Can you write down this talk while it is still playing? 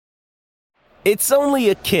It's only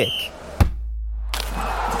a kick,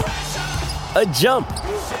 a jump,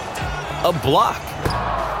 a block.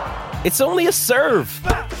 It's only a serve.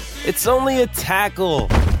 It's only a tackle,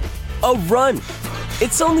 a run.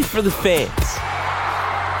 It's only for the fans.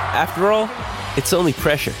 After all, it's only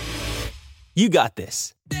pressure. You got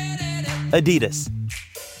this. Adidas.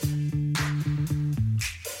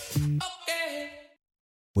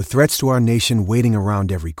 With threats to our nation waiting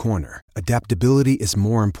around every corner, adaptability is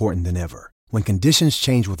more important than ever. When conditions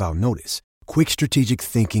change without notice, quick strategic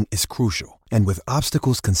thinking is crucial. And with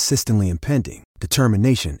obstacles consistently impending,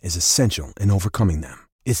 determination is essential in overcoming them.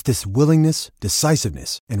 It's this willingness,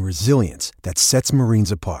 decisiveness, and resilience that sets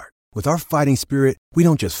Marines apart. With our fighting spirit, we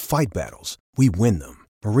don't just fight battles, we win them.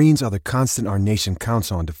 Marines are the constant our nation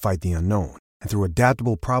counts on to fight the unknown. And through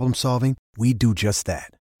adaptable problem solving, we do just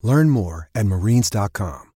that. Learn more at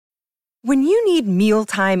marines.com. When you need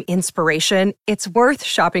mealtime inspiration, it's worth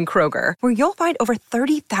shopping Kroger, where you'll find over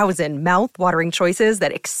 30,000 mouth-watering choices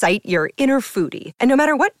that excite your inner foodie. And no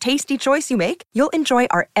matter what tasty choice you make, you'll enjoy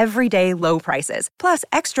our everyday low prices, plus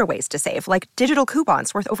extra ways to save, like digital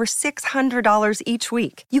coupons worth over $600 each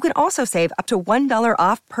week. You can also save up to $1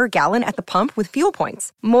 off per gallon at the pump with fuel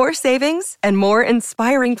points. More savings and more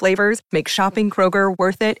inspiring flavors make shopping Kroger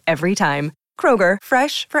worth it every time. Kroger,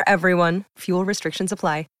 fresh for everyone. Fuel restrictions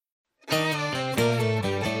apply.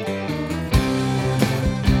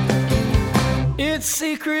 It's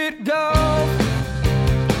secret golf.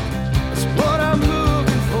 That's what I'm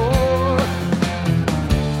looking for.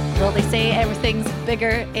 Well, they say everything's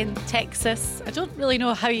bigger in Texas. I don't really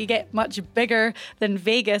know how you get much bigger than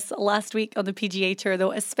Vegas last week on the PGA Tour,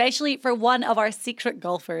 though, especially for one of our secret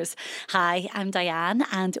golfers. Hi, I'm Diane,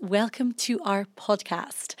 and welcome to our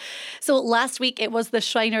podcast. So last week, it was the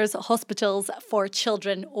Shriners Hospitals for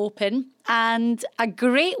Children Open, and a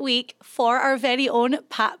great week for our very own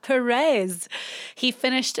Pat Perez. He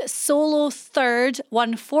finished solo third,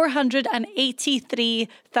 won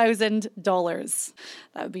 $483,000.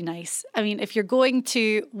 That would be nice. I mean, if you're going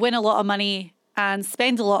to win a lot of money and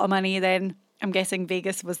spend a lot of money, then I'm guessing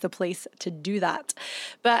Vegas was the place to do that.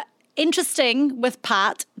 But interesting with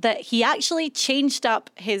Pat that he actually changed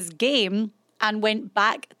up his game and went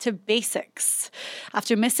back to basics.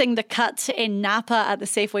 After missing the cut in Napa at the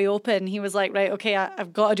Safeway Open, he was like, right, okay,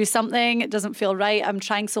 I've got to do something. It doesn't feel right. I'm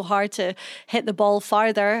trying so hard to hit the ball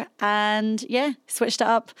farther. And yeah, switched it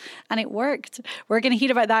up and it worked. We're going to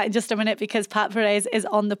hear about that in just a minute because Pat Perez is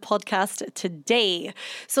on the podcast today.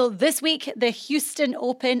 So this week, the Houston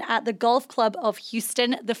Open at the Golf Club of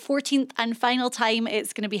Houston, the 14th and final time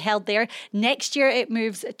it's going to be held there. Next year, it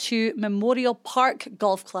moves to Memorial Park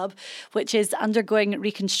Golf Club, which is undergoing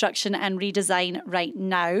reconstruction and redesign right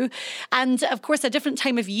now. And of course, a different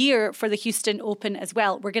time of year for the Houston Open as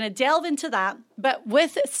well. We're going to delve into that. But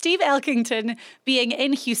with Steve Elkington being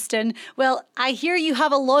in Houston, well, I hear you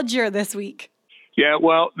have a lodger this week. Yeah,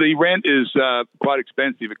 well, the rent is quite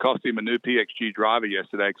expensive. It cost him a new PXG driver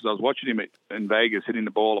yesterday because I was watching him in Vegas hitting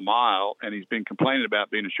the ball a mile, and he's been complaining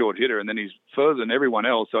about being a short hitter, and then he's further than everyone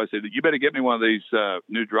else. So I said, you better get me one of these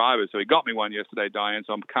new drivers. So he got me one yesterday, Diane,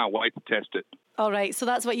 so I can't wait to test it. All right, so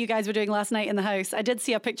that's what you guys were doing last night in the house. I did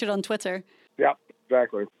see a picture on Twitter. Yeah,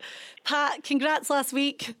 exactly. Pat, congrats last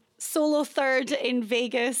week. Solo third in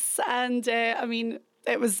Vegas, and I mean,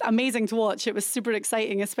 it was amazing to watch. It was super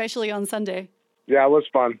exciting, especially on Sunday. Yeah, it was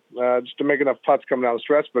fun. Just to make enough putts coming down the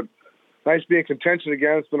stretch, but nice to be in contention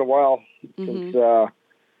again. It's been a while since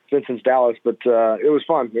Dallas, but it was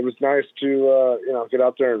fun. It was nice to get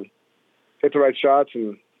out there and hit the right shots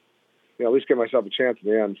and at least give myself a chance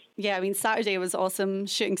in the end. Yeah, I mean, Saturday was awesome,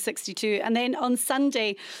 shooting 62. And then on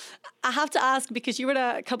Sunday, I have to ask, because you were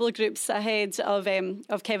a couple of groups ahead of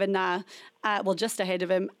Kevin Na, just ahead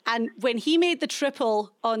of him. And when he made the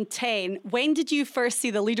triple on 10, when did you first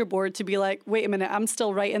see the leaderboard to be like, wait a minute, I'm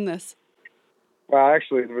still right in this? Well,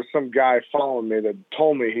 actually, there was some guy following me that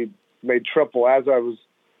told me he made triple as I was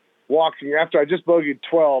walking. After I just bogeyed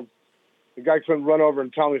 12, the guy couldn't run over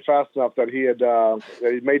and tell me fast enough that he had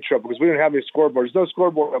made triple because we didn't have any scoreboard. There's no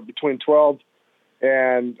scoreboard between 12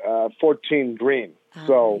 and 14 green.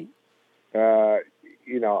 So, I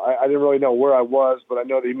didn't really know where I was, but I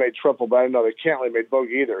know that he made triple, but I didn't know that Cantley made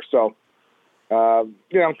bogey either. So,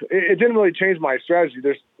 it didn't really change my strategy.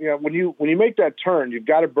 There's, when you make that turn, you've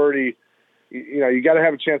got to birdie, you got to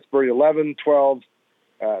have a chance to birdie 11, 12,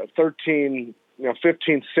 13,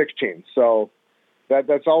 15, 16. So,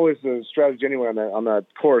 That's always the strategy anyway on that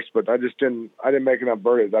course, but I didn't make enough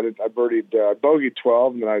birdies. I bogeyed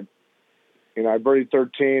 12, and then I birdied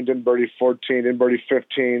 13, didn't birdie 14, didn't birdie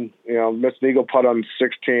 15, missed an eagle putt on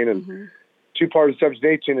 16, and two pars of 17,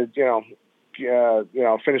 18 is,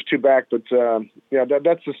 finish 2 back. But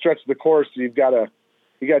that's the stretch of the course. You got to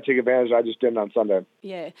take advantage. I just didn't on Sunday.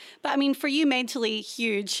 Yeah. But I mean, for you, mentally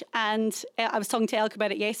huge. And I was talking to Elk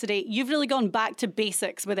about it yesterday. You've really gone back to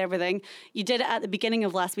basics with everything. You did it at the beginning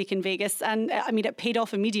of last week in Vegas. And I mean, it paid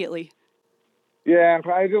off immediately. Yeah,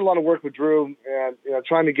 I did a lot of work with Drew and,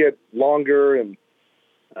 trying to get longer. And,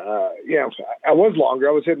 I was longer.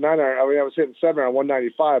 I was hitting 9 iron. I was hitting 7 iron,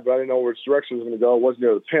 195, but I didn't know which direction it was going to go. It wasn't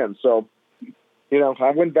near the pin. So,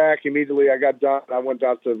 I went back immediately. I got done. I went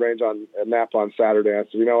out to the range at Napa on Saturday. I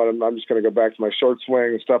said, you know what, I'm just going to go back to my short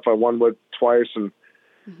swing and stuff I won with twice. And,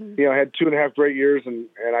 I had 2.5 great years, and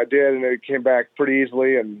I did, and it came back pretty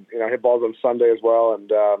easily. And, I hit balls on Sunday as well.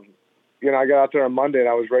 And, I got out there on Monday, and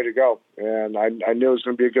I was ready to go. And I knew it was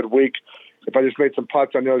going to be a good week. If I just made some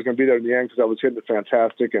putts, I knew I was going to be there in the end because I was hitting it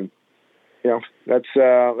fantastic. And,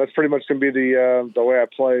 that's pretty much going to be the way I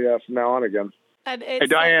play from now on again. And hey,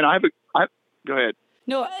 Diane, go ahead.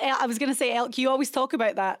 No, I was going to say, Elk, you always talk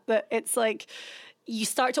about that it's like you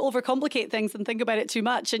start to overcomplicate things and think about it too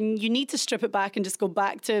much, and you need to strip it back and just go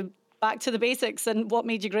back to the basics and what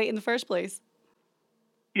made you great in the first place.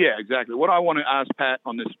 Yeah, exactly. What I want to ask Pat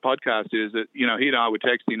on this podcast is that, he and I were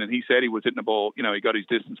texting and he said he was hitting the ball, he got his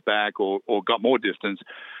distance back or got more distance.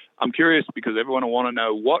 I'm curious because everyone will want to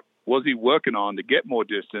know, what was he working on to get more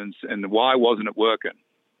distance and why wasn't it working?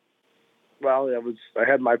 Well,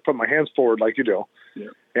 I put my hands forward like you do,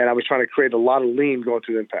 and I was trying to create a lot of lean going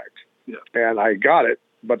through the impact. Yeah. And I got it,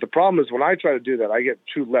 but the problem is when I try to do that, I get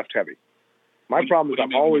too left heavy. My problem is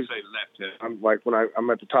I'm always left. I'm like when I'm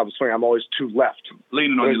at the top of the swing, I'm always too left,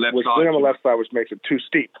 leaning on your left side. Leaning on the left side, which makes it too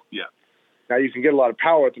steep. Yeah. Now you can get a lot of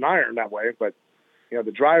power with an iron that way, but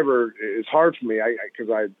the driver is hard for me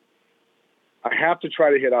because I have to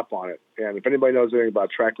try to hit up on it. And if anybody knows anything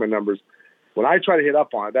about TrackMan numbers, when I try to hit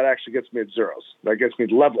up on it, that actually gets me at zeros. That gets me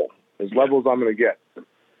level as I'm going to get.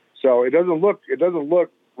 So it doesn't look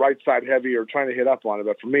right side heavy or trying to hit up on it,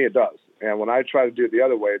 but for me it does. And when I try to do it the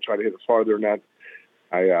other way, I try to hit it farther than that.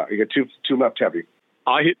 I get too left heavy.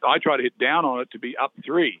 I try to hit down on it to be up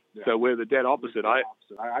 3. Yeah. So we're the dead opposite. I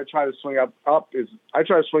try to swing up. I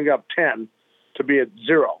try to swing up 10 to be at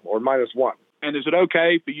 0 or -1. And is it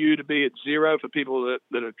okay for you to be at 0 for people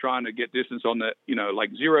that are trying to get distance on the,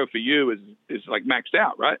 like 0 for you is like maxed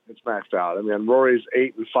out, right? It's maxed out. I mean, Rory's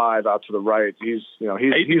 8 and 5 out to the right. He's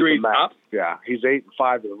 8 degrees the max. Up? Yeah, he's 8 and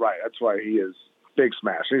 5 to the right. That's why he is big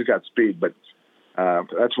smash. He's got speed, but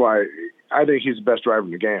that's why I think he's the best driver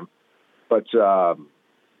in the game. But for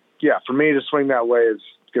me to swing that way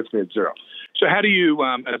gets me at 0. So how do you,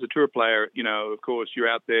 as a tour player, of course you're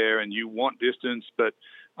out there and you want distance, but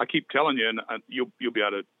I keep telling you, and you'll be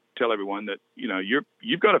able to tell everyone that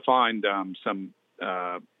you've got to find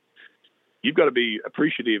you've got to be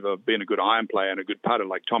appreciative of being a good iron player and a good putter,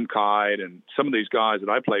 like Tom Kite and some of these guys that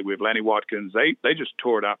I played with, Lanny Watkins. They just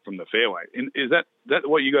tore it up from the fairway. And is that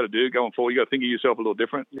what you got to do going forward? You got to think of yourself a little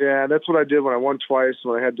different. Yeah, that's what I did when I won twice.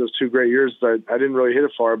 When I had those 2 great years, I didn't really hit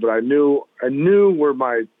it far, but I knew where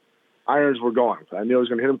my irons were going. I knew I was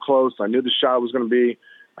going to hit them close. I knew the shot was going to be.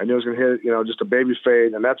 I knew I was going to hit, just a baby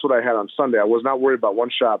fade, and that's what I had on Sunday. I was not worried about one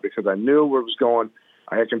shot because I knew where it was going.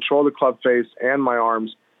 I had control of the club face and my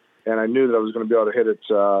arms, and I knew that I was going to be able to hit it,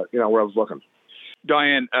 where I was looking.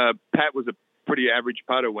 Diane, Pat was a pretty average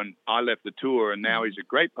putter when I left the tour, and now he's a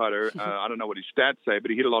great putter. I don't know what his stats say, but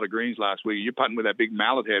he hit a lot of greens last week. You're putting with that big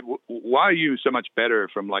mallet head. Why are you so much better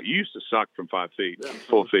from, like, you used to suck from 5 feet,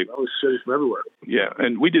 4 feet? I was shitty from everywhere. Yeah,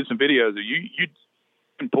 and we did some videos. You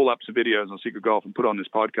can pull up some videos on Secret Golf and put on this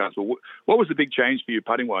podcast. But what was the big change for you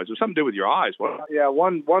putting-wise? It was something to do with your eyes. What? Yeah,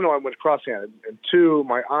 one I went cross-handed, and 2,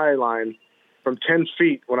 my eye line from 10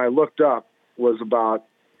 feet when I looked up was about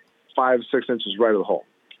 5-6 inches right of the hole.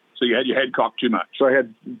 So you had your head cocked too much. So I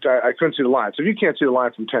couldn't see the line. So if you can't see the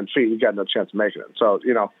line from 10 feet, you got no chance of making it. So,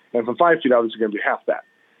 and from 5 feet, I was going to be half that.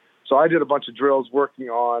 So I did a bunch of drills working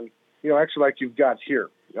on, actually like you've got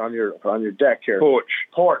here on your deck here. Porch.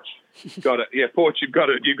 Got it. Yeah, porch. You've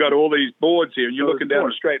got all these boards here, and you're looking down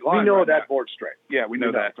a straight line. We know right that now. board's straight. Yeah, we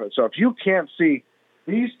know that. So if you can't see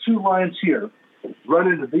these 2 lines here run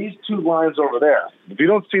into these 2 lines over there, if you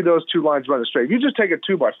don't see those 2 lines running straight, if you just take a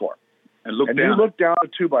 2x4 and look down. You look down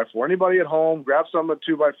at 2x4. Anybody at home, grab some of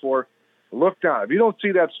 2x4, look down. If you don't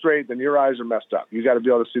see that straight, then your eyes are messed up. You got to be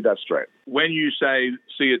able to see that straight. When you say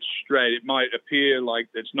see it straight, it might appear like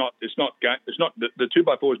the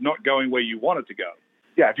 2x4 is not going where you want it to go.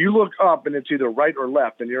 Yeah, if you look up and it's either right or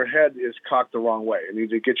left, and your head is cocked the wrong way, and you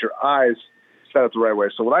need to get your eyes set up the right way.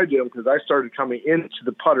 So what I did, because I started coming into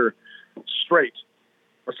the putter straight,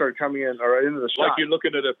 I started coming in or into the shot. Like you're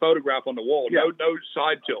looking at a photograph on the wall. Yeah. No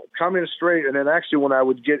side tilt. Coming straight, and then actually when I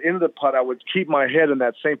would get into the putt, I would keep my head in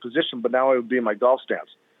that same position, but now I would be in my golf stance.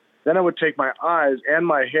 Then I would take my eyes and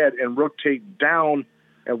my head and rotate down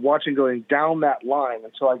and watching going down that line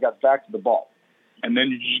until I got back to the ball. And then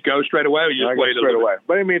you just go straight away, or you just wait straight away.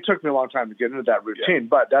 But I mean, it took me a long time to get into that routine.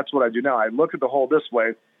 But that's what I do now. I look at the hole this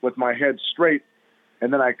way with my head straight,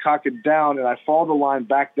 and then I cock it down, and I follow the line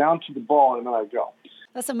back down to the ball, and then I go.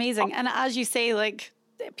 That's amazing. And as you say, like,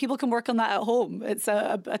 people can work on that at home. It's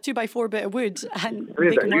a 2x4 bit of wood, and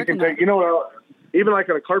they can work on that. You know, even like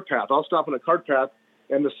on a cart path, I'll stop on a cart path,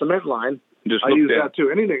 and the cement line. I use that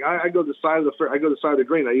too. Anything. I go to the side of the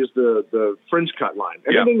green. I use the fringe cut line.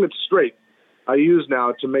 Anything that's straight, I use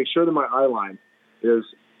now to make sure that my eye line is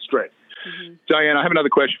straight. Mm-hmm. Diane, I have another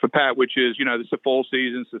question for Pat, which is, you know, this is the fall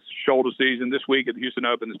season, it's the shoulder season. This week at the Houston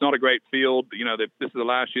Open, it's not a great field. You know, this is the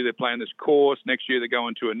last year they're playing this course. Next year they're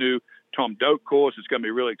going to a new Tom Doak course. It's going to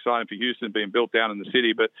be really exciting for Houston, being built down in the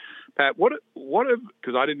city. But Pat, what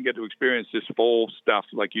because I didn't get to experience this fall stuff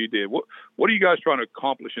like you did. What are you guys trying to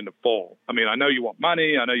accomplish in the fall? I mean, I know you want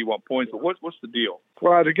money, I know you want points, but what's the deal?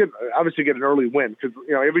 Well, to obviously get an early win, because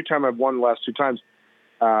you know every time I've won the last 2 times,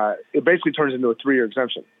 it basically turns into a 3-year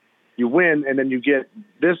exemption. You win, and then you get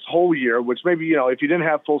this whole year, which maybe, you know, if you didn't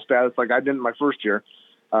have full status like I did in my first year,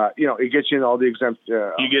 you know, it gets you in all the exempt.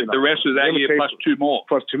 You get the rest of that year plus 2 more.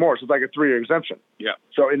 Plus 2 more. So it's like a 3-year exemption. Yeah.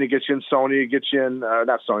 So, and it gets you in Sony, it gets you in,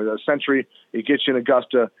 not Sony, the Century, it gets you in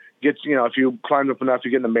Augusta, you know, if you climb up enough, you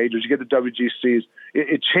get in the majors, you get the WGCs.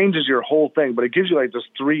 It changes your whole thing, but it gives you like this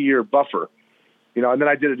 3-year buffer. You know, and then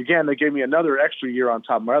I did it again. They gave me another extra year on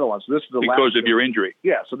top of my other one. So this is the last because of your injury.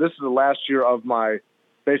 Yeah. So this is the last year of my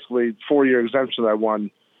basically 4-year exemption that I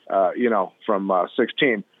won, you know, from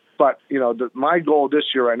 16. But, you know, my goal this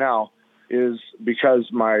year right now is, because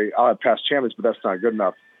I'll have past champions, but that's not good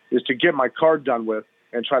enough, is to get my card done with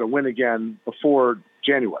and try to win again before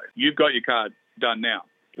January. You've got your card done now.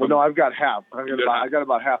 Well, no, I've got half. I got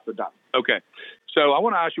about half the done. Okay. So I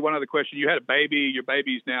want to ask you one other question. You had a baby. Your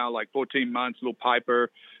baby's now like 14 months, little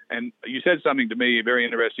Piper. And you said something to me very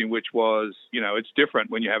interesting, which was, you know, it's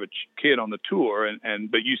different when you have a kid on the tour.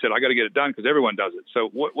 But you said, I got to get it done because everyone does it. So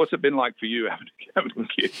what's it been like for you having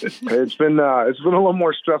a kid? It's been a little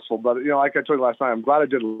more stressful. But, you know, like I told you last night, I'm glad I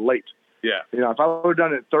did it late. Yeah. You know, if I would have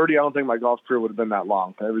done it at 30, I don't think my golf career would have been that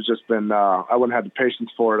long. It was just been, I wouldn't have had the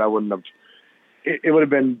patience for it. I wouldn't have, it would have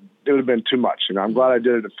been too much. You know, I'm glad I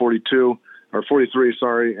did it at 42 or 43,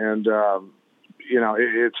 sorry. And, you know,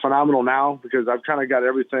 it's phenomenal now because I've kind of got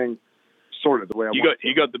everything sorted the way I want.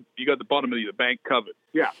 You got the bottom of the bank covered.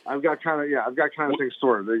 Yeah, I've got kind of things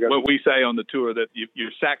sorted. What we say on the tour that your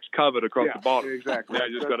sack's covered across the bottom. Exactly.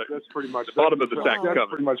 Yeah, that's pretty much the bottom of the sack covered. That's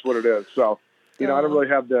pretty much what it is. So, you know, I don't really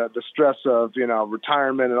have the stress of, you know,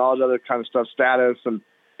 retirement and all that other kind of stuff, status, and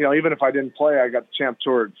you know, even if I didn't play, I got the Champ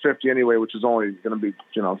Tour at 50 anyway, which is only going to be,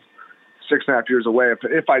 you know, 6.5 years away.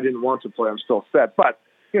 If I didn't want to play, I'm still set. But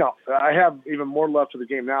you know, I have even more love for the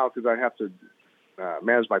game now because I have to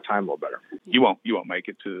manage my time a little better. You won't make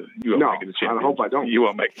it to. You won't make it to champion. I hope I don't. You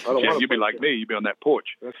won't make it. You'll be like me. You'll be on that porch.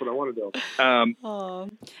 That's what I want to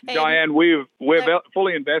do. Diane, we're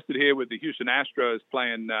fully invested here with the Houston Astros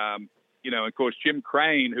playing. You know, of course, Jim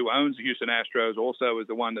Crane, who owns the Houston Astros, also is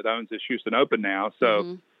the one that owns this Houston Open now.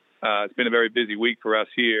 So it's been a very busy week for us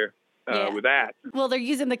here. With that. Well, they're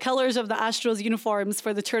using the colours of the Astros uniforms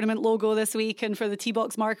for the tournament logo this week and for the tee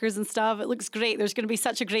box markers and stuff. It looks great. There's going to be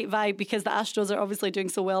such a great vibe because the Astros are obviously doing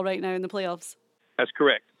so well right now in the playoffs. That's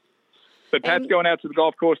correct. But Pat's going out to the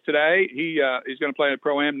golf course today. He's going to play a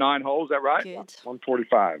Pro-Am 9 holes. Is that right? Good.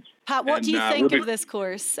 145. Pat, what do you think of this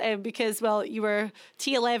course? Because, well, you were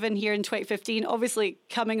T11 here in 2015, obviously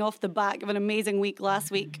coming off the back of an amazing week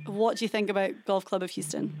last week. What do you think about Golf Club of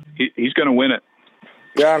Houston? He's going to win it.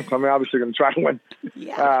 Yeah, I'm obviously going to try to win.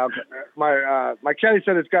 Yeah. My caddy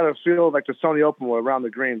said it's got to feel like the Sony Open around the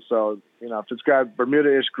green. So, you know, if it's got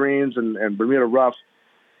Bermuda-ish greens and Bermuda rough,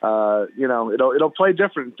 you know, it'll play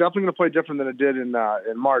different. It's definitely going to play different than it did in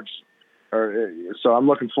March. So I'm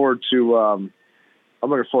looking forward to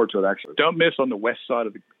it actually. Don't miss on the west side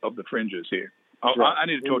of the fringes here. Right. I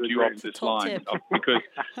need to talk to you off this line because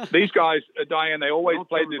these guys, Diane, they always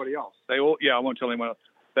play this. Else. I won't tell anyone else.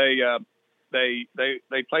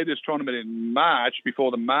 They played this tournament in March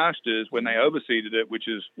before the Masters when they overseeded it, which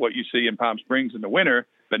is what you see in Palm Springs in the winter.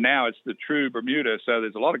 But now it's the true Bermuda, so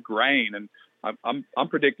there's a lot of grain, and I'm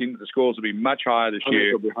predicting that the scores will be much higher this year.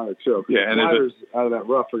 I think they'll be higher too. Yeah, and out of that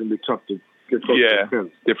rough are going to be tough to get close to the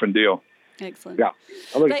pins. Different deal. Excellent. Yeah,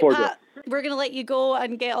 I'm looking forward to it. We're going to let you go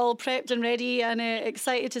and get all prepped and ready, and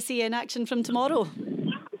excited to see you in action from tomorrow.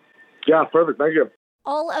 Yeah, perfect. Thank you.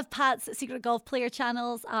 All of Pat's Secret Golf Player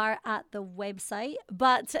channels are at the website,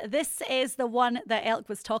 but this is the one that Elk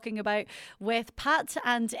was talking about, with Pat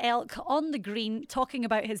and Elk on the green talking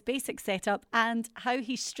about his basic setup and how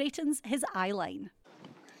he straightens his eye line.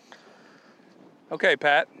 Okay,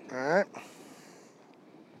 Pat. All right.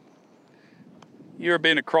 You've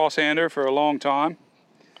been a cross-hander for a long time.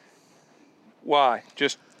 Why?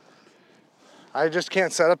 I just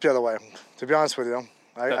can't set up the other way, to be honest with you.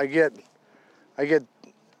 I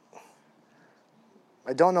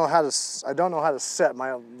don't know how to set.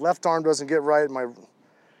 My left arm doesn't get right. My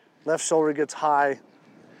left shoulder gets high.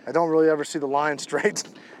 I don't really ever see the line straight.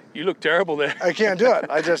 You look terrible there. I can't do it.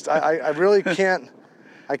 I really can't.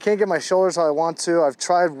 I can't get my shoulders how I want to. I've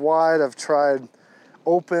tried wide. I've tried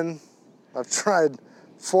open. I've tried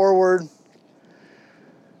forward.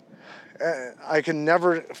 I can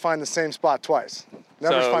never find the same spot twice.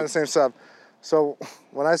 Never find the same setup. So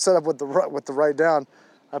when I set up with the right down,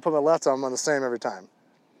 I put my left arm on the same every time.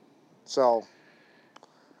 So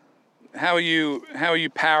how are you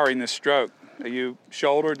powering this stroke? Are you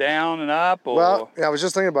shoulder down and up? Or? Well, yeah, I was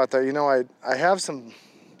just thinking about that. You know, I have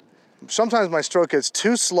sometimes my stroke gets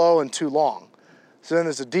too slow and too long. So then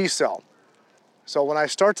there's a decel. So when I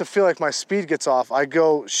start to feel like my speed gets off, I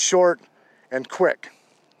go short and quick.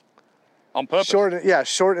 On purpose? Short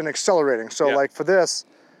and accelerating. So like for this,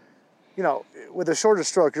 you know, with a shorter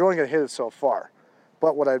stroke, you're only going to hit it so far.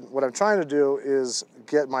 But what I'm trying to do is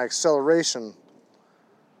get my acceleration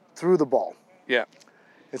through the ball. Yeah.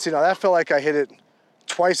 And see, now that felt like I hit it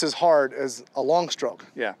twice as hard as a long stroke.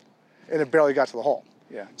 Yeah. And it barely got to the hole.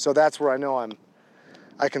 Yeah. So that's where I know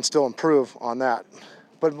I can still improve on that.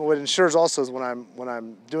 But what ensures also is when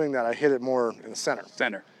I'm doing that, I hit it more in the center.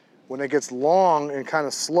 Center. When it gets long and kind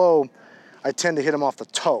of slow, I tend to hit them off the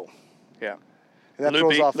toe. Yeah. And that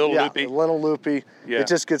loopy, throws off loopy. A little loopy. Yeah. It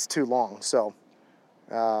just gets too long. So,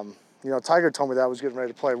 you know, Tiger told me that I was getting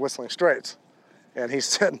ready to play Whistling Straits, and he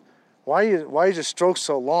said, "Why you just stroke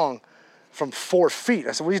so long from 4 feet?"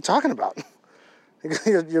 I said, "What are you talking about?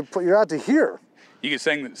 You're out to here." You could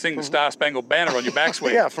sing the Star Spangled Banner on your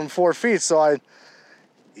backswing. Yeah, from 4 feet. So I've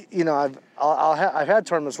had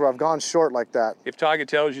tournaments where I've gone short like that. If Tiger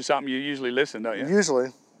tells you something, you usually listen, don't you? Usually.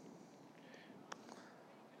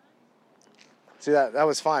 See, that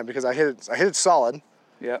was fine because I hit it solid.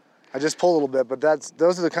 Yeah. I just pulled a little bit, but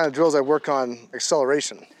those are the kind of drills I work on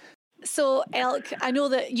acceleration. So, Elk, I know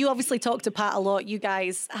that you obviously talk to Pat a lot. You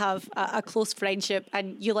guys have a close friendship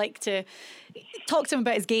and you like to talk to him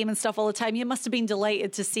about his game and stuff all the time. You must have been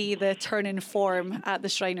delighted to see the turn in form at the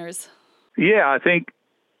Shriners. Yeah, I think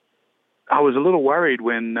I was a little worried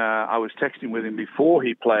when I was texting with him before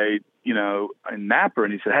he played, you know, in Napa,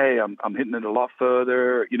 and he said, "Hey, I'm hitting it a lot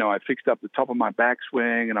further. You know, I fixed up the top of my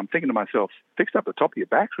backswing." And I'm thinking to myself, "Fixed up the top of your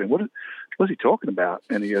backswing? What's he talking about?"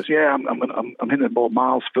 And he goes, "Yeah, I'm hitting the ball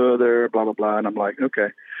miles further, blah blah blah." And I'm like, "Okay,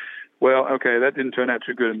 well, okay, that didn't turn out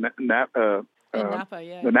too good in Napa,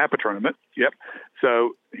 yeah. the Napa tournament." Yep.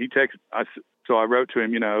 So he texted. So I wrote to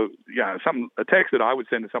him, you know, a text that I would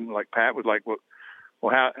send to someone like Pat was like, well,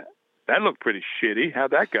 how that looked pretty shitty. How'd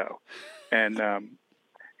that go? And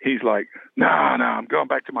he's like, no, I'm going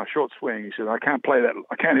back to my short swing. He said, I can't play that.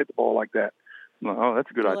 I can't hit the ball like that. I'm like, oh, that's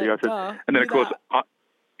a good idea. I said, and then of course,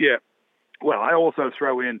 well, I also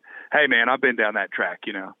throw in, hey man, I've been down that track.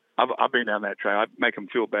 You know, I've been down that track. I make them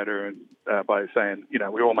feel better, and by saying, you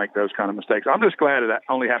know, we all make those kind of mistakes. I'm just glad that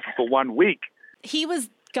only happened for 1 week. He was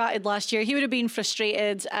gutted last year. He would have been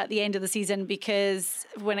frustrated at the end of the season because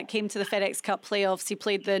when it came to the FedEx Cup playoffs, he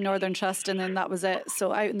played the Northern Trust and then that was it.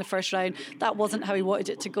 So out in the first round, that wasn't how he wanted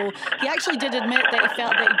it to go. He actually did admit that he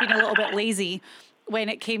felt that he'd been a little bit lazy when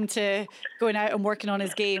it came to going out and working on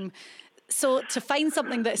his game. So to find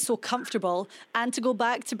something that is so comfortable and to go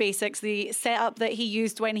back to basics, the setup that he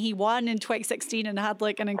used when he won in 2016 and had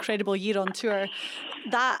like an incredible year on tour,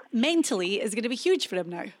 that mentally is going to be huge for him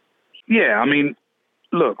now. Yeah, I mean,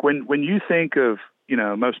 look, when you think of, you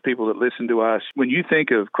know, most people that listen to us, when you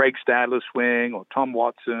think of Craig Stadler's swing or Tom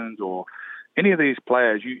Watson's or any of these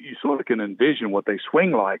players, you sort of can envision what they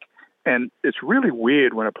swing like. And it's really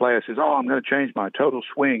weird when a player says, oh, I'm going to change my total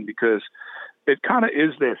swing, because it kind of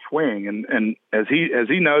is their swing. And as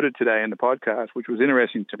he noted today in the podcast, which was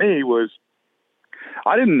interesting to me, was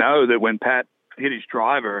I didn't know that when Pat hit his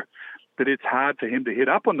driver that it's hard for him to hit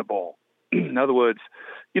up on the ball. In other words,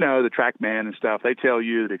 you know, the TrackMan and stuff, they tell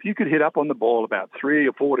you that if you could hit up on the ball about 3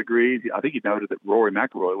 or 4 degrees, I think he noted that Rory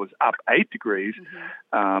McIlroy was up 8 degrees.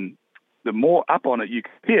 Mm-hmm. The more up on it you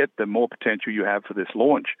can hit, the more potential you have for this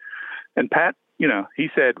launch. And Pat, you know, he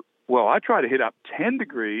said, well, I try to hit up 10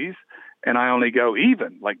 degrees and I only go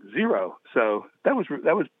even, like 0. So that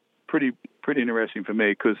was pretty interesting for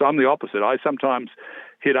me because I'm the opposite. I sometimes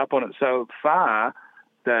hit up on it so far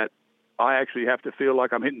that I actually have to feel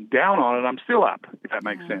like I'm hitting down on it. I'm still up, if that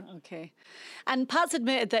makes sense. Okay. And Pat's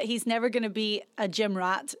admitted that he's never going to be a gym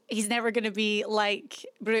rat. He's never going to be like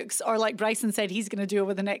Brooks or like Bryson said he's going to do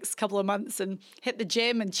over the next couple of months and hit the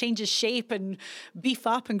gym and change his shape and beef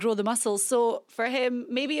up and grow the muscles. So for him,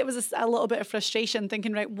 maybe it was a little bit of frustration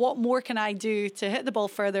thinking, right, what more can I do to hit the ball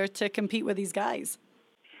further to compete with these guys?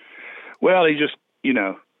 Well, he's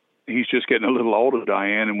just getting a little older,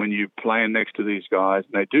 Diane, and when you're playing next to these guys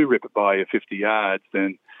and they do rip it by you 50 yards,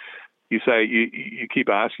 then you say, you keep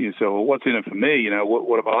asking yourself, well, what's in it for me?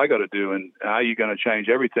 What have I got to do? And are you going to change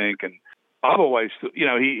everything? And I've always,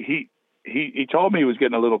 he told me he was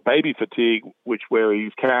getting a little baby fatigue, where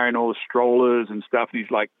he's carrying all the strollers and stuff. And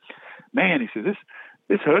he's like, man, he says,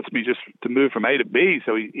 this hurts me just to move from A to B.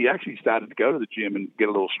 So he actually started to go to the gym and get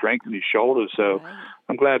a little strength in his shoulders. So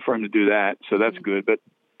I'm glad for him to do that. So that's good. But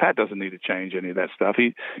Pat doesn't need to change any of that stuff.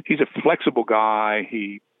 He's a flexible guy.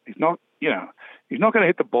 He's not, he's not going to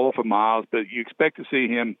hit the ball for miles, but you expect to see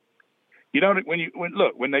him. You don't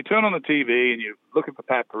when they turn on the TV and you're looking for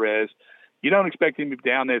Pat Perez, you don't expect him to be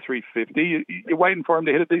down there 350. You're waiting for him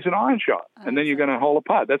to hit a decent iron shot, and then you're going to hole a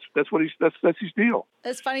putt. That's his deal.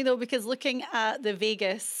 It's funny though because looking at the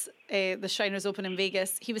Vegas, the Shriners Open in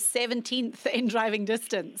Vegas, he was 17th in driving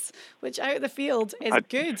distance, which out of the field is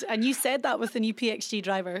good. And you said that with the new PXG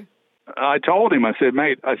driver. I told him. I said,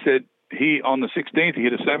 mate. He on the 16th he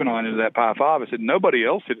hit a 7-iron into that par 5. I said nobody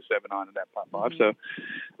else hit a 7-iron into that par 5. So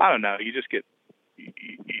I don't know. You just get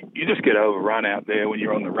overrun out there when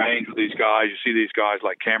you're on the range with these guys. You see these guys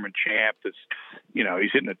like Cameron Champ that's,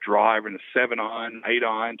 he's hitting a driver in a 7-iron,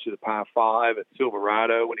 8-iron to the par 5 at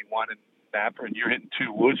Silverado when he won in Napa, and you're hitting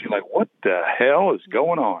 2 woods. You're like, what the hell is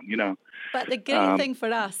going on? But the great thing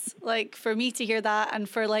for us, like for me to hear that and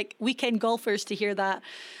for like weekend golfers to hear that,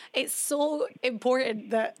 it's so important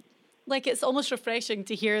that like it's almost refreshing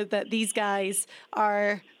to hear that these guys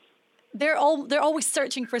are they're always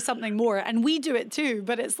searching for something more, and we do it too.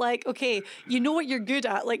 But it's like, okay, you know what you're good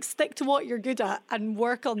at, like stick to what you're good at and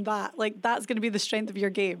work on that. Like that's going to be the strength of your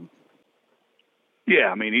game. Yeah,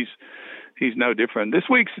 I mean he's no different. This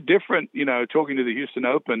week's different. Talking to the Houston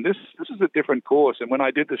Open, this is a different course. And when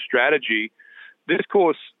I did the strategy, this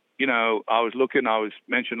course, I was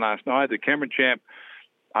mentioned last night that Cameron Champ,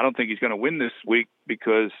 I don't think he's going to win this week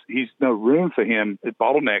because he's no room for him at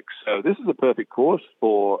bottlenecks. So this is a perfect course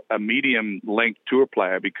for a medium-length tour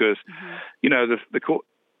player because,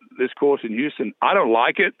 this course in Houston, I don't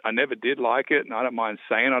like it. I never did like it, and I don't mind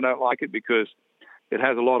saying I don't like it because it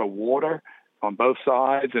has a lot of water on both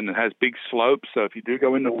sides and it has big slopes. So if you do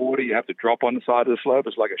go in the water, you have to drop on the side of the slope.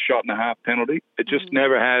 It's like a shot and a half penalty. It just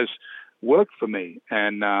never has worked for me.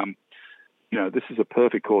 And, this is a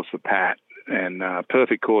perfect course for Pat. And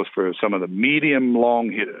perfect course for some of the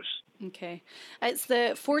medium-long hitters. Okay. It's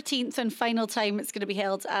the 14th and final time it's going to be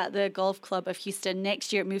held at the Golf Club of Houston.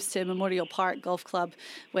 Next year it moves to Memorial Park Golf Club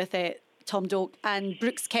with Tom Doak. And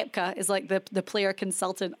Brooks Koepka is like the player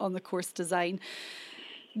consultant on the course design.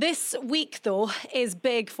 This week, though, is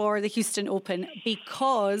big for the Houston Open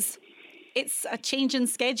because it's a change in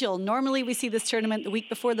schedule. Normally we see this tournament the week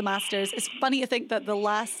before the Masters. It's funny to think that the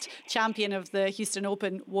last champion of the Houston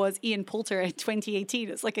Open was Ian Poulter in 2018.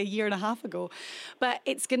 It's like a year and a half ago. But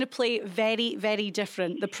it's going to play very, very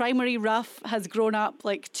different. The primary rough has grown up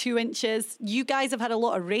like 2 inches. You guys have had a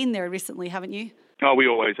lot of rain there recently, haven't you? Oh, we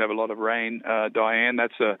always have a lot of rain, Diane.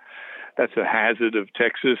 That's a hazard of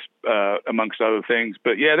Texas, amongst other things.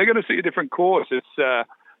 But yeah, they're going to see a different course. It's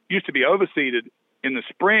used to be overseeded in the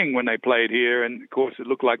spring when they played here, and of course it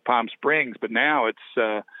looked like Palm Springs, but now it's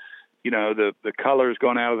the color has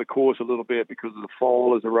gone out of the course a little bit because the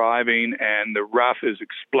fall is arriving, and the rough is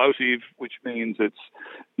explosive, which means it's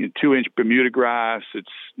 2-inch Bermuda grass. It's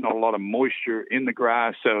not a lot of moisture in the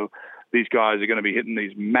grass, so these guys are going to be hitting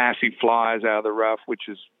these massive flies out of the rough, which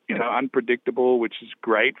is unpredictable, which is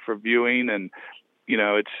great for viewing, and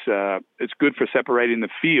it's good for separating the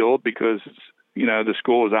field because the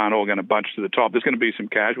scores aren't all going to bunch to the top. There's going to be some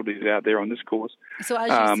casualties out there on this course. So as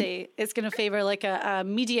you say, it's going to favor like a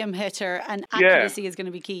medium hitter, and accuracy is going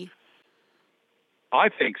to be key. I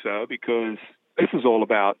think so, because this is all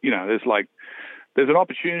about, there's an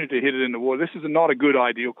opportunity to hit it in the water. This is not a good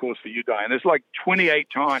ideal course for you, Diane. There's like 28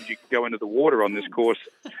 times you can go into the water on this course,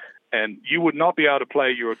 and you would not be able to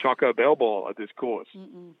play your Taco Bell ball at this course.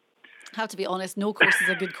 I have to be honest, no course is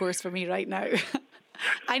a good course for me right now.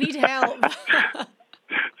 I need help.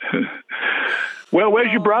 Well,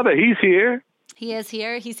 where's your brother? He's here. He is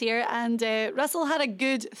here. He's here. And Russell had a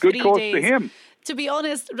good 3 days. Good course to him. to be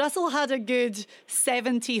honest, Russell had a good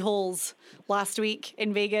 70 holes last week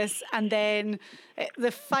in Vegas. And then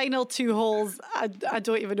the final 2 holes, I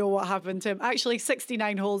don't even know what happened to him. Actually,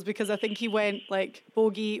 69 holes, because I think he went like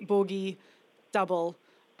bogey, bogey, double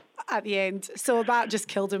at the end. So that just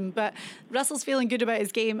killed him. But Russell's feeling good about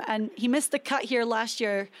his game. And he missed the cut here last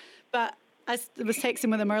year. But I was texting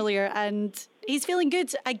with him earlier, and he's feeling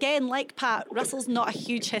good. Again, like Pat, Russell's not a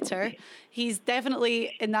huge hitter. He's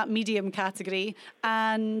definitely in that medium category,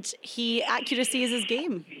 and accuracy is his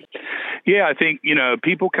game. Yeah, I think,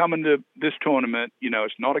 people coming to this tournament,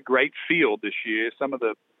 it's not a great field this year. Some of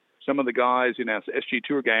the guys in our SG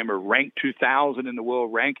Tour game are ranked 2,000 in the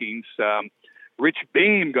world rankings. Rich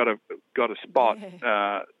Beam got a spot.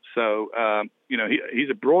 Yeah. He's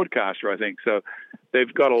a broadcaster, I think. So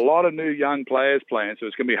they've got a lot of new young players playing, so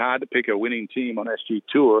it's going to be hard to pick a winning team on SG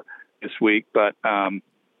Tour this week. But I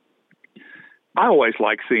always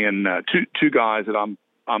like seeing two guys that I'm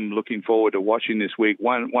looking forward to watching this week.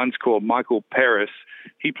 One's called Michael Perez.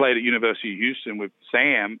 He played at University of Houston with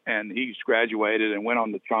Sam, and he's graduated and went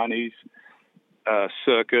on the Chinese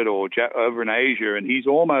circuit or over in Asia, and he's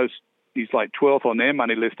like 12th on their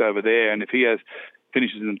money list over there. And if he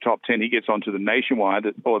finishes in the top 10, he gets onto the Nationwide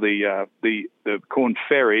or the Corn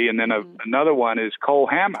Ferry. And then another one is Cole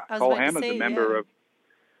Hammer. Cole Hammer's a member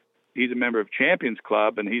he's a member of Champions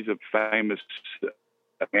Club, and he's a famous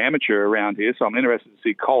amateur around here. So I'm interested to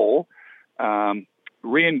see Cole.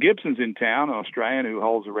 Rian Gibson's in town, an Australian who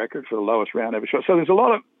holds the record for the lowest round ever shot. So there's a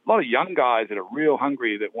lot of young guys that are real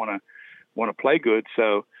hungry that want to play good.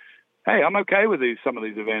 So hey, I'm okay with some of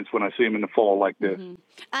these events when I see them in the fall like this. Mm-hmm.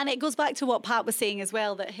 And it goes back to what Pat was saying as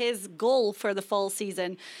well, that his goal for the fall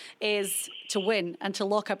season is to win and to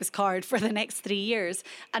lock up his card for the next 3 years.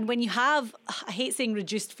 And when you have, I hate saying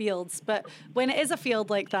reduced fields, but when it is a field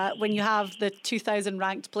like that, when you have the 2,000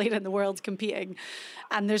 ranked player in the world competing,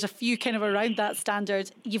 and there's a few kind of around that standard,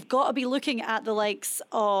 you've got to be looking at the likes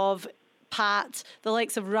of Pat, the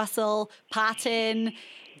likes of Russell, Patton,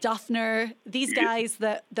 Duffner, these guys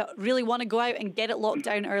that really want to go out and get it locked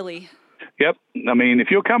down early. Yep. I mean, if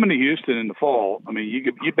you're coming to Houston in the fall, I mean,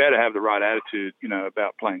 you better have the right attitude,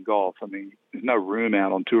 about playing golf. I mean, there's no room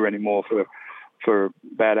out on tour anymore for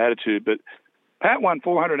bad attitude. But Pat won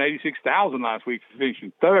 $486,000 last week for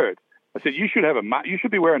finishing third. I said you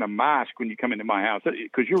should be wearing a mask when you come into my house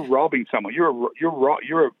because you're robbing someone. You're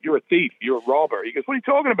a thief. You're a robber. He goes, what are you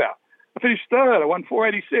talking about? I finished third. I won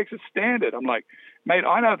 486. It's standard. I'm like, mate,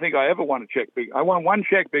 I don't think I ever won a check big. I won one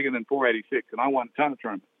check bigger than 486, and I won a ton of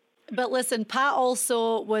tournaments. But listen, Pat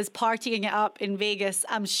also was partying it up in Vegas.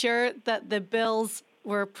 I'm sure that the bills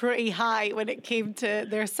were pretty high when it came to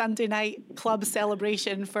their Sunday night club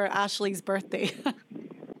celebration for Ashley's birthday.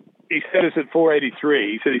 He said it's at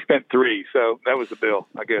 483. He said he spent $3, so that was the bill,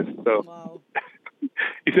 I guess. So. Wow.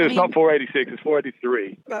 He said it's not 486, it's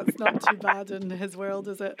 483. That's not too bad in his world,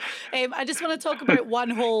 is it? I just want to talk about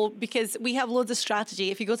one hole because we have loads of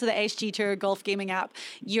strategy. If you go to the SG Tour Golf Gaming app,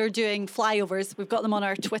 you're doing flyovers. We've got them on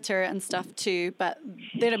our Twitter and stuff too, but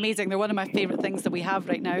they're amazing. They're one of my favourite things that we have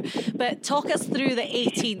right now. But talk us through the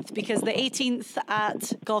 18th, because the 18th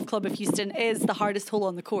at Golf Club of Houston is the hardest hole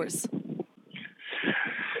on the course.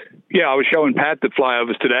 Yeah, I was showing Pat the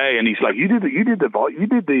flyovers today, and he's like, "You did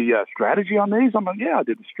the strategy on these?" I'm like, "Yeah, I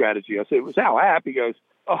did the strategy." I said, "It was our app." He goes,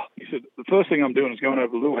 "Oh," he said, "the first thing I'm doing is going over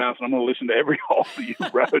to the little house, and I'm going to listen to every hole that you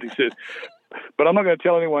wrote." He said, "But I'm not going to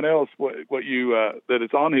tell anyone else what you that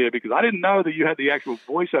it's on here because I didn't know that you had the actual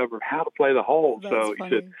voiceover of how to play the hole." That's so funny.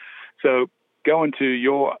 He said, "So going to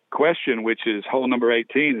your question, which is hole number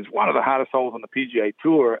 18, is one of the hardest holes on the PGA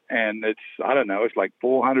Tour, and it's it's like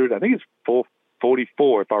 400. I think it's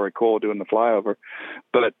 444 if I recall doing the flyover,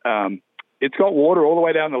 but it's got water all the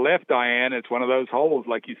way down the left, Diane. It's one of those holes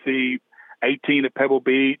like you see 18 at Pebble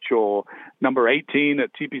Beach or number 18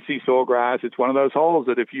 at TPC Sawgrass. It's one of those holes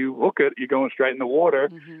that if you hook it, you're going straight in the water.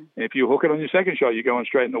 Mm-hmm. And if you hook it on your second shot, you're going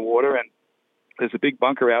straight in the water. And there's a big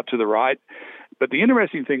bunker out to the right. But the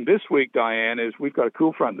interesting thing this week, Diane, is we've got a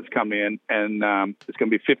cool front that's come in, and it's going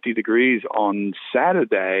to be 50 degrees on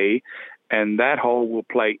Saturday, and that hole will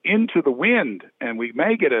play into the wind, and we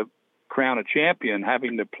may get a crown a champion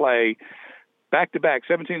having to play back-to-back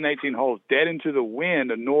 17 and 18 holes dead into the wind,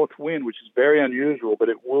 a north wind, which is very unusual, but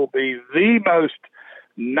it will be the most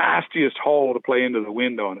nastiest hole to play into the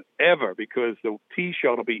wind on ever because the tee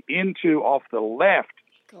shot will be off the left.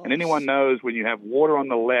 Gosh. And anyone knows when you have water on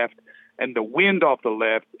the left and the wind off the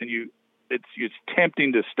left, and it's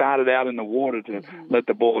tempting to start it out in the water to let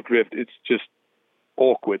the ball drift. It's just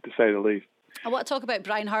awkward, to say the least. I want to talk about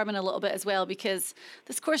Brian Harman a little bit as well, because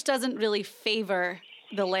this course doesn't really favour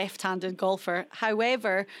the left-handed golfer.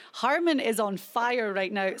 However, Harman is on fire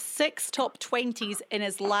right now. 6 top 20s in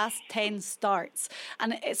his last 10 starts.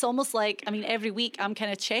 And it's almost like, I mean, every week I'm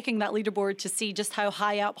kind of checking that leaderboard to see just how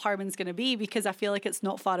high up Harman's going to be, because I feel like it's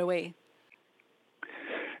not far away.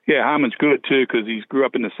 Yeah, Harman's good too because he grew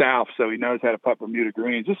up in the South, so he knows how to putt Bermuda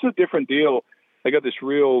greens. This is a different deal. They got this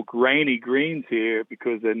real grainy greens here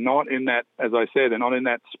because they're not in that, as I said, they're not in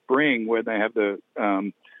that spring where they have the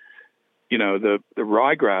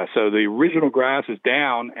ryegrass. So the original grass is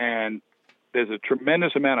down and there's a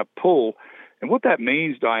tremendous amount of pull. And what that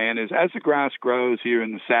means, Diane, is as the grass grows here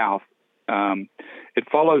in the South, it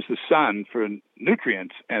follows the sun for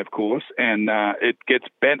nutrients, and of course, and it gets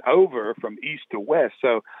bent over from east to west.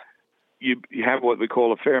 So you have what we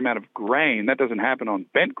call a fair amount of grain. That doesn't happen on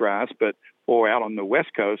bent grass, or out on the West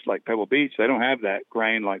Coast like Pebble Beach. They don't have that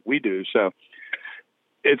grain like we do. So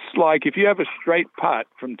it's like if you have a straight putt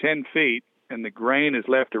from 10 feet and the grain is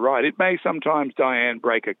left to right, it may sometimes, Diane,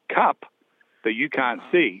 break a cup that you can't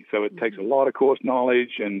see. So it takes a lot of course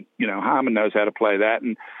knowledge, and, Harman knows how to play that.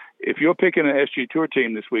 And if you're picking an SG Tour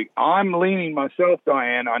team this week, I'm leaning myself,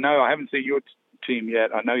 Diane. I know I haven't seen your team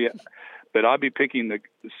yet. I know yet. But I'd be picking the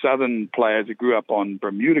southern players that grew up on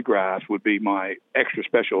Bermuda grass would be my extra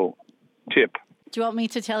special tip. Do you want me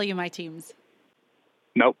to tell you my teams?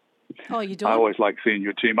 Nope. Oh, you don't? I always like seeing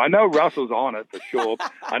your team. I know Russell's on it for sure.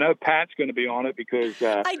 I know Pat's going to be on it because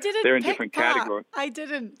they're in different categories. I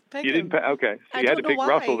didn't pick You didn't pick? Okay. So you had to pick why.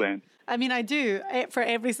 Russell then. I mean, I do for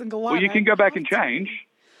every single one. Well, you can go back and change.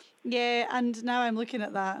 Yeah, and now I'm looking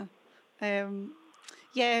at that.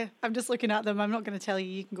 Yeah, I'm just looking at them. I'm not going to tell you.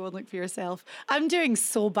 You can go and look for yourself. I'm doing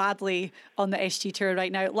so badly on the SG Tour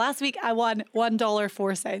right now. Last week, I won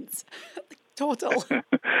 $1.04 total.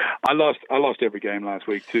 I lost every game last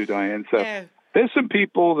week too, Diane. So there's some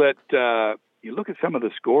people that you look at some of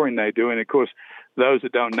the scoring they do, and of course, those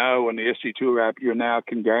that don't know, on the SG Tour app, you now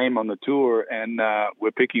can game on the tour, and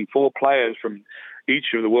we're picking 4 players from each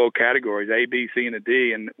of the world categories, A, B, C, and a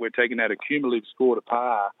D, and we're taking that accumulative score to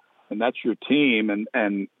par. And that's your team. And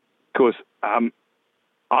of course, I'm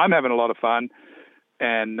having a lot of fun.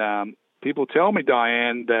 And people tell me,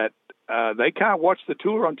 Diane, that they can't watch the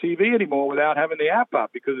tour on TV anymore without having the app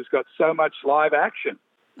up because it's got so much live action.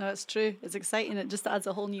 No, it's true. It's exciting. It just adds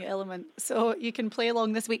a whole new element. So you can play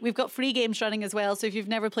along this week. We've got free games running as well. So if you've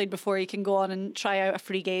never played before, you can go on and try out a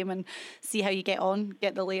free game and see how you get on,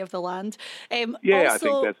 get the lay of the land. Also, I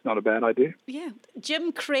think that's not a bad idea. Yeah.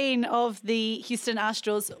 Jim Crane of the Houston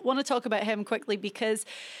Astros. Want to talk about him quickly because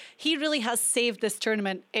he really has saved this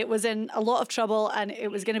tournament. It was in a lot of trouble and it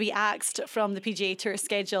was going to be axed from the PGA Tour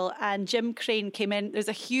schedule. And Jim Crane came in. There's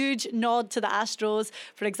a huge nod to the Astros.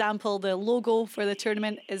 For example, the logo for the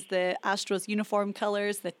tournament is the Astros uniform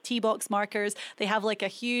colours, the tee box markers. They have like a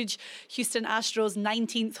huge Houston Astros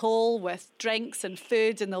 19th hole with drinks and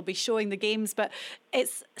food, and they'll be showing the games. But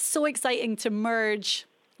it's so exciting to merge,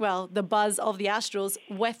 the buzz of the Astros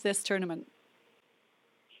with this tournament.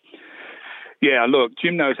 Yeah, look,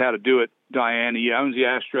 Jim knows how to do it, Diane. He owns the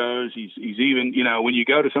Astros. He's even, when you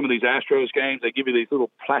go to some of these Astros games, they give you these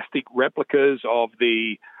little plastic replicas of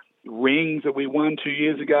the rings that we won 2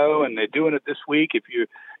 years ago, and they're doing it this week. If you're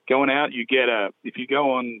going out, if you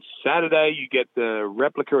go on Saturday, you get the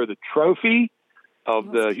replica of the trophy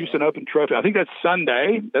of the Houston Open trophy. I think that's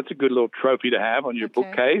Sunday. That's a good little trophy to have on your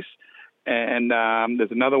bookcase. And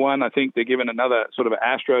there's another one. I think they're giving another sort of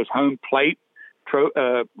Astros home plate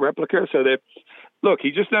replica. So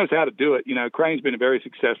he just knows how to do it. Crane's been a very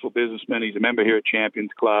successful businessman. He's a member here at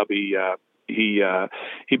Champions Club. He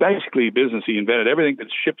basically he invented everything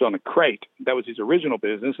that's shipped on a crate. That was his original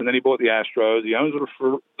business, and then he bought the Astros. He owns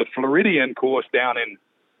the Floridian course down in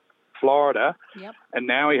Florida, and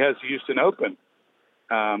now he has the Houston Open.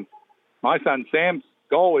 My son Sam's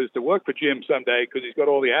goal is to work for Jim someday because he's got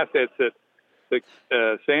all the assets that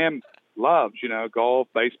Sam loves. Golf,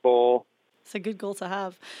 baseball. It's a good goal to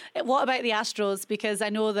have. What about the Astros? Because I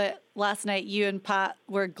know that last night you and Pat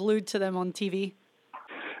were glued to them on TV.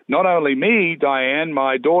 Not only me, Diane,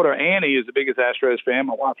 my daughter Annie is the biggest Astros fan.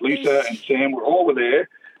 My wife Lisa and Sam were all there.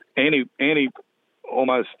 Annie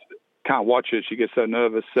almost can't watch it. She gets so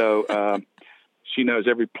nervous. So she knows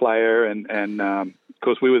every player. And of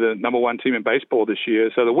course, we were the number 1 team in baseball this year.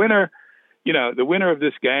 So the winner of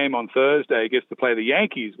this game on Thursday gets to play the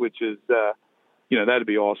Yankees, which is that'd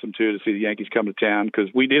be awesome too, to see the Yankees come to town because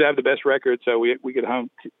we did have the best record, so we get home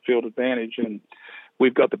field advantage, and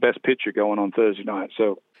we've got the best pitcher going on Thursday night.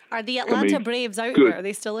 So are the Atlanta Braves out there? Are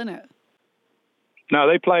they still in it? No,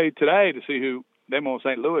 they played today to see who all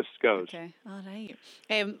St. Louis goes. Okay, all right.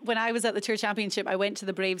 When I was at the Tour Championship, I went to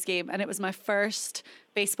the Braves game, and it was my first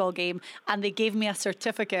baseball game, and they gave me a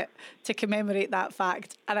certificate to commemorate that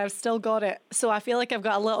fact, and I've still got it. So I feel like I've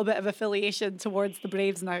got a little bit of affiliation towards the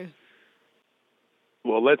Braves now.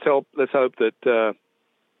 Well, let's hope that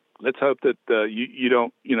you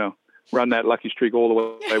don't, run that lucky streak all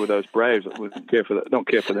the way with those Braves. We don't care for that. Don't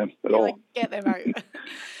care for them at all. Like, get them out.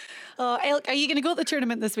 Elk, are you going to go to the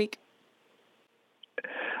tournament this week?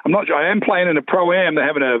 I'm not sure. I am playing in a Pro-Am. They're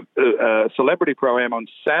having a celebrity Pro-Am on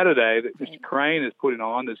Saturday that Mr. Crane is putting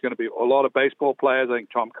on. There's going to be a lot of baseball players. I think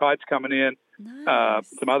Tom Kite's coming in. Nice.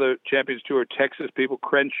 Some other Champions Tour Texas people,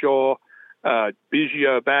 Crenshaw,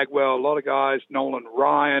 Biggio, Bagwell, a lot of guys, Nolan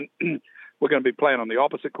Ryan. We're going to be playing on the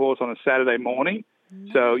opposite course on a Saturday morning.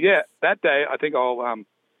 Nice. So, yeah, that day I think I'll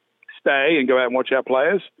stay and go out and watch our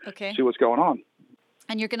players, see what's going on.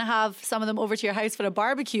 And you're going to have some of them over to your house for a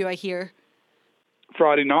barbecue, I hear.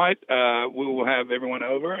 Friday night, we will have everyone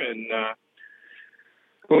over, and of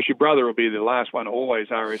course your brother will be the last one, always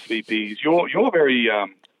RSVPs. You're very,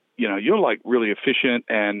 you're like really efficient,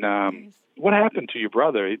 and what happened to your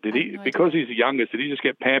brother? Did he, because he's the youngest, did he just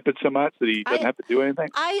get pampered so much that he doesn't have to do anything?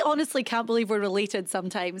 I honestly can't believe we're related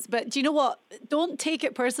sometimes. But do you know what? Don't take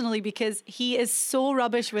it personally, because he is so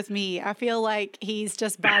rubbish with me. I feel like he's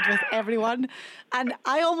just bad with everyone. And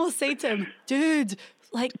I almost say to him, dude,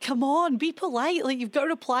 like, come on, be polite. Like, you've got to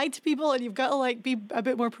reply to people, and you've got to, like, be a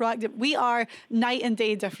bit more proactive. We are night and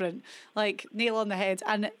day different, like, nail on the head.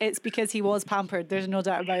 And it's because he was pampered. There's no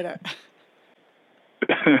doubt about it.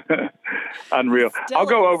 Unreal. I'll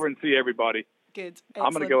go over and see everybody. Good. Excellent.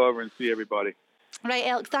 I'm going to go over and see everybody. Right,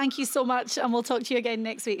 Elk, thank you so much, and we'll talk to you again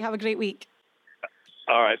next week. Have a great week.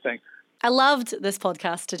 All right, thanks. I loved this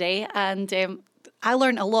podcast today, and I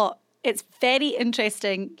learned a lot. It's very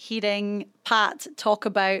interesting hearing Pat talk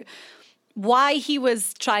about why he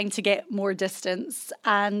was trying to get more distance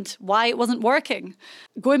and why it wasn't working.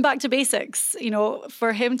 Going back to basics,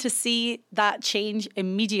 for him to see that change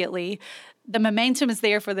immediately, the momentum is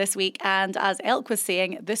there for this week, and as Elk was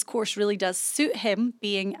saying, this course really does suit him,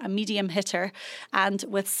 being a medium hitter and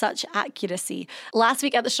with such accuracy. Last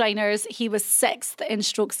week at the Shriners, he was 6th in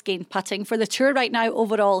strokes gained putting. For the Tour right now,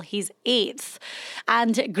 overall, he's 8th.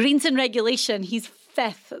 And greens in regulation, he's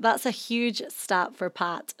 5th. That's a huge stat for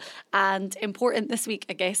Pat, and important this week,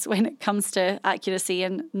 I guess, when it comes to accuracy,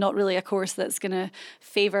 and not really a course that's going to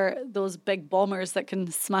favour those big bombers that can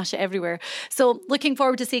smash it everywhere. So looking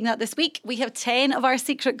forward to seeing that this week. We have 10 of our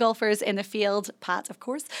secret golfers in the field. Pat, of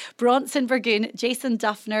course, Bronson Burgoon, Jason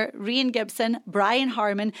Duffner, Rian Gibson, Brian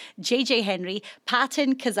Harmon, JJ Henry,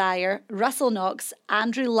 Patton Kazire, Russell Knox,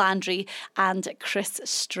 Andrew Landry and Chris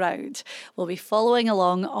Stroud. We'll be following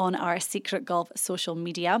along on our Secret Golf social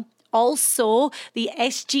media. Also, the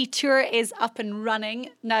SG Tour is up and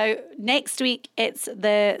running. Now, next week, it's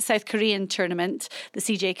the South Korean tournament, the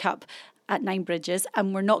CJ Cup at Nine Bridges,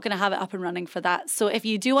 and we're not going to have it up and running for that. So if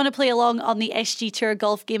you do want to play along on the SG Tour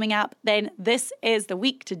golf gaming app, then this is the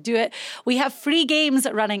week to do it. We have free games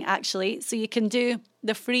running, actually, so you can do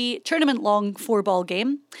the free tournament-long 4-ball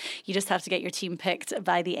game. You just have to get your team picked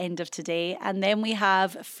by the end of today. And then we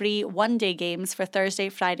have free one-day games for Thursday,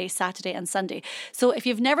 Friday, Saturday and Sunday. So if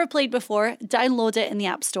you've never played before, download it in the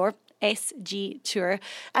App Store, SG Tour,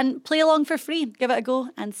 and play along for free. Give it a go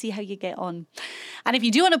and see how you get on. And if you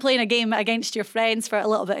do want to play in a game against your friends for a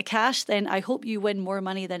little bit of cash, then I hope you win more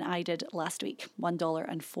money than I did last week,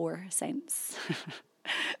 $1.04.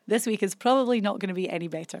 This week is probably not going to be any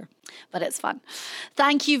better, but it's fun.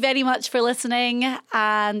 Thank you very much for listening.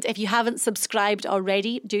 And if you haven't subscribed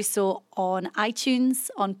already, do so on iTunes,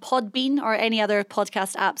 on Podbean, or any other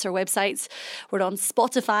podcast apps or websites. We're on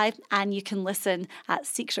Spotify, and you can listen at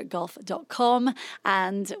secretgolf.com.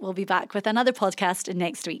 And we'll be back with another podcast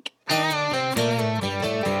next week.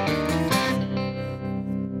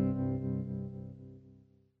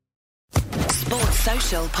 Sports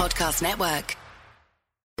Social Podcast Network.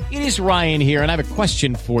 It is Ryan here, and I have a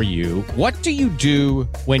question for you. What do you do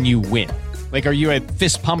when you win? Like, are you a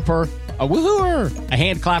fist pumper, a woohooer, a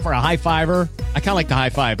hand clapper, a high fiver? I kind of like the high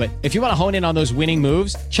five, but if you want to hone in on those winning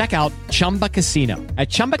moves, check out Chumba Casino. At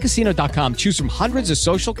ChumbaCasino.com, choose from hundreds of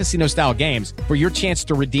social casino-style games for your chance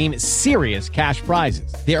to redeem serious cash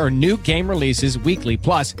prizes. There are new game releases weekly,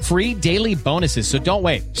 plus free daily bonuses, so don't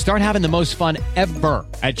wait. Start having the most fun ever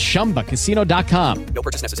at ChumbaCasino.com. No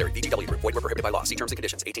purchase necessary. VGW. Void where prohibited by law. See terms and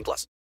conditions. 18+.